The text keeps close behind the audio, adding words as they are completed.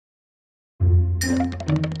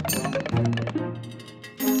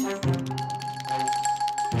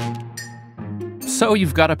So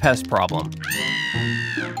you've got a pest problem.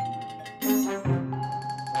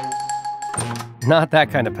 Not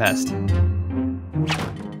that kind of pest.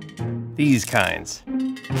 These kinds.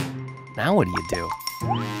 Now what do?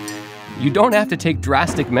 You don't have to take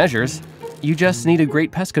drastic measures. You just need a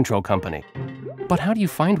great pest control company. But how do you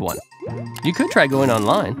find one? You could try going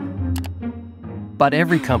online. But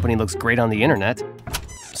every company looks great on the internet.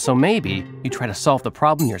 So maybe you try to solve the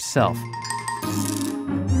problem yourself.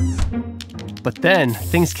 But then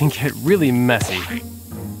things can get really messy.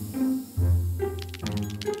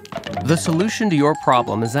 The solution to your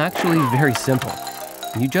problem is actually very simple.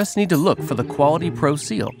 You just need to look for the Quality Pro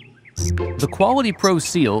seal. The Quality Pro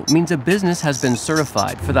seal means a business has been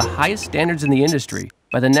certified for the highest standards in the industry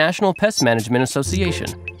by the National Pest Management Association.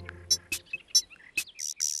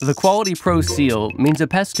 The Quality Pro seal means a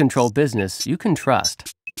pest control business you can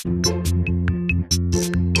trust.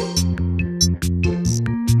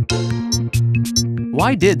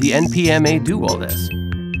 Why did the NPMA do all this?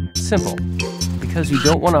 Simple. Because you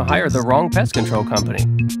don't want to hire the wrong pest control company.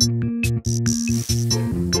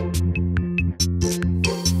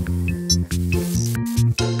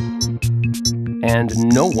 And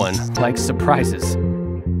no one likes surprises.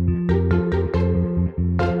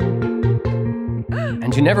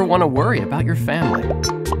 And you never want to worry about your family.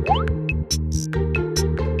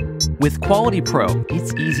 With Quality Pro,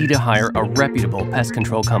 it's easy to hire a reputable pest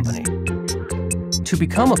control company. To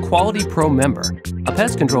become a Quality Pro member, a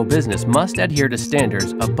pest control business must adhere to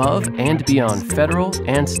standards above and beyond federal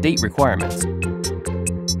and state requirements.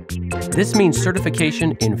 This means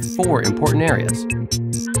certification in 4 important areas.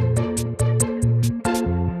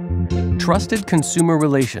 Trusted consumer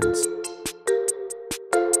relations.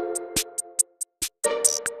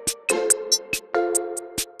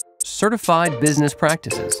 Certified business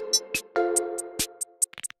practices.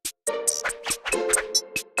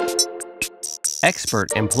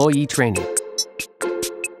 Expert employee training.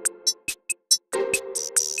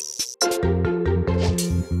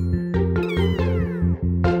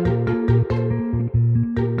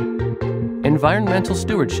 Environmental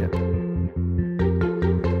stewardship.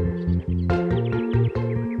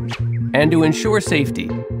 And to ensure safety,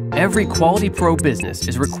 every Quality Pro business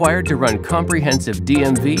is required to run comprehensive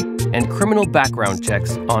DMV and criminal background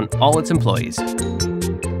checks on all its employees.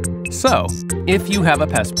 So, if you have a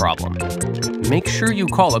pest problem, make sure you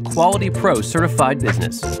call a Quality Pro certified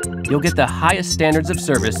business. You'll get the highest standards of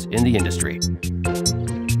service in the industry.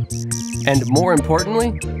 And more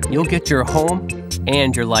importantly, you'll get your home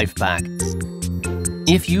and your life back.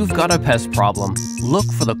 If you've got a pest problem, look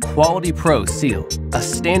for the Quality Pro seal, a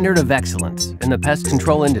standard of excellence in the pest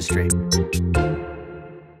control industry.